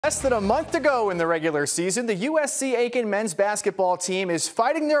Less than a month to go in the regular season, the USC Aiken men's basketball team is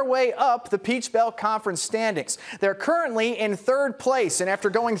fighting their way up the Peach Belt Conference standings. They're currently in third place, and after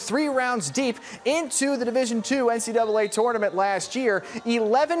going 3 rounds deep into the Division II NCAA tournament last year,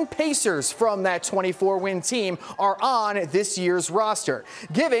 11 Pacers from that 24-win team are on this year's roster,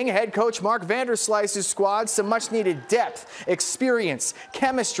 giving head coach Mark Vanderslice's squad some much-needed depth, experience,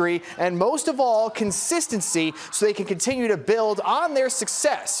 chemistry, and most of all, consistency so they can continue to build on their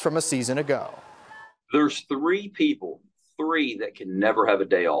success from a season ago. There's three that can never have a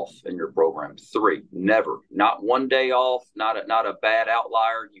day off in your program. 3, never. Not one day off, not a bad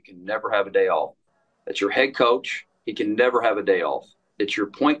outlier. You can never have a day off. That's your head coach. He can never have a day off. It's your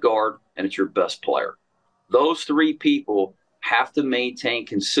point guard, and it's your best player. Those 3 people have to maintain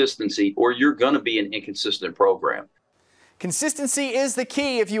consistency, or you're going to be an inconsistent program. Consistency is the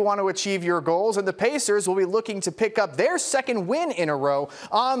key if you want to achieve your goals, and the Pacers will be looking to pick up their second win in a row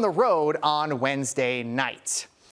on the road on Wednesday night.